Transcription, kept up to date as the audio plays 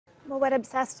Well, what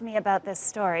obsessed me about this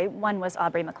story, one was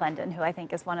Aubrey McClendon, who I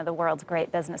think is one of the world's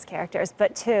great business characters,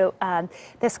 but two,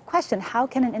 this question, how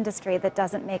can an industry that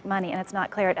doesn't make money, and it's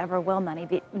not clear it ever will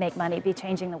make money, be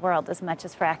changing the world as much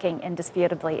as fracking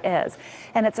indisputably is?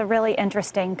 And it's a really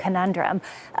interesting conundrum.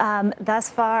 Thus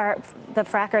far, the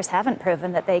frackers haven't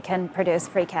proven that they can produce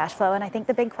free cash flow, and I think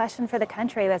the big question for the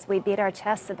country as we beat our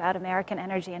chests about American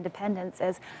energy independence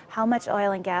is how much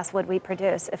oil and gas would we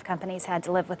produce if companies had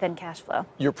to live within cash flow?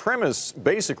 Your premise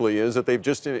basically is that they've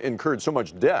just incurred so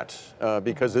much debt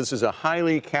because this is a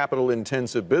highly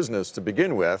capital-intensive business to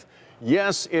begin with.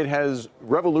 Yes, it has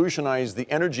revolutionized the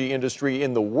energy industry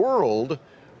in the world,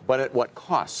 but at what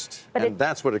cost? And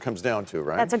that's what it comes down to,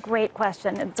 right? That's a great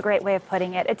question. It's a great way of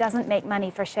putting it. It doesn't make money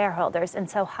for shareholders. And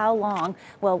so how long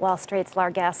will Wall Street's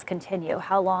largesse continue?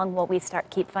 How long will we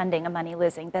keep funding a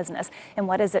money-losing business? And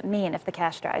what does it mean if the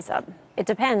cash dries up? It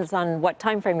depends on what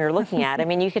time frame you're looking at. I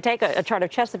mean, you could take a chart of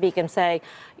Chesapeake and say,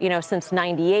 you know, since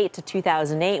 98 to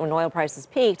 2008, when oil prices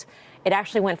peaked, it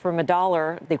actually went from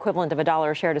 $1, the equivalent of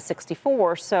 $1 a share, to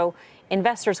 64. So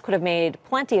investors could have made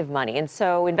plenty of money. And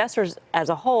so investors as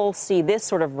a whole see this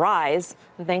sort of rise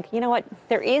and think, you know what,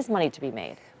 there is money to be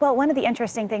made. Well, one of the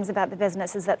interesting things about the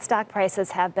business is that stock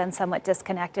prices have been somewhat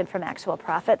disconnected from actual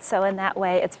profits. So in that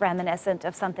way, it's reminiscent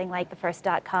of something like the first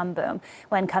dot-com boom,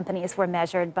 when companies were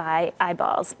measured by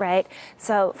eyeballs, right?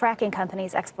 So fracking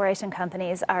companies, exploration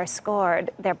companies are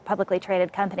scored, they're publicly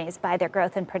traded companies, by their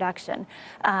growth in production,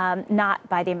 not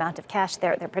by the amount of cash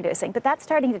they're producing. But that's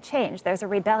starting to change. There's a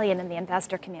rebellion in the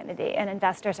investor community, and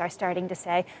investors are starting to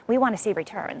say, we want to see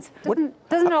returns.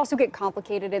 Doesn't it also get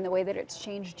complicated in the way that it's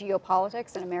changed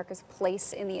geopolitics and America's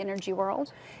place in the energy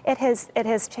world? It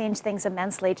has changed things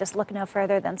immensely. Just look no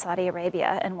further than Saudi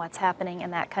Arabia and what's happening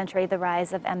in that country, the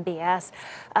rise of MBS,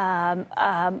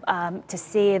 to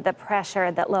see the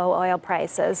pressure that low oil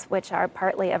prices, which are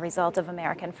partly a result of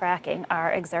American fracking,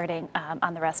 are exerting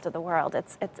on the rest of the world.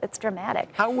 It's dramatic.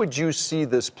 How would you see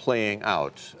this playing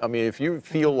out? I mean, if you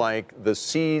feel like the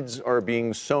seeds are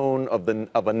being sown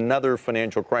of another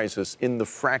financial crisis in the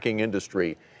fracking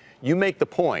industry, you make the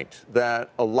point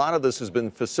that a lot of this has been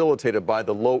facilitated by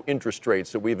the low interest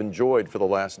rates that we've enjoyed for the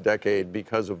last decade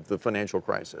because of the financial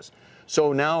crisis.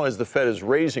 So now as the Fed is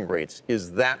raising rates,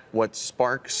 is that what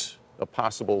sparks a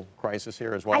possible crisis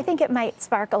here as well? I think it might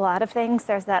spark a lot of things.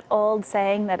 There's that old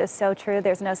saying that is so true,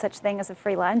 there's no such thing as a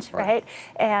free lunch, right?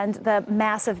 And the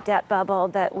massive debt bubble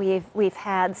that we've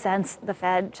had since the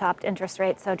Fed chopped interest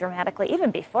rates so dramatically, even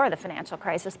before the financial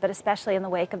crisis, but especially in the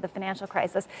wake of the financial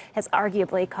crisis, has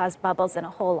arguably caused bubbles in a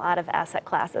whole lot of asset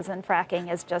classes, and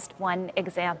fracking is just one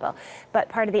example. But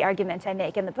part of the argument I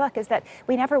make in the book is that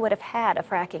we never would have had a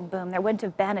fracking boom. There wouldn't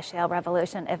have been a shale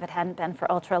revolution if it hadn't been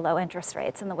for ultra low interest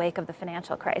rates in the wake of the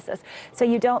financial crisis. So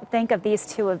you don't think of these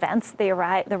two events, the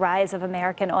rise of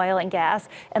American oil and gas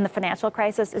and the financial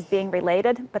crisis, as being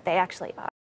related, but they actually are.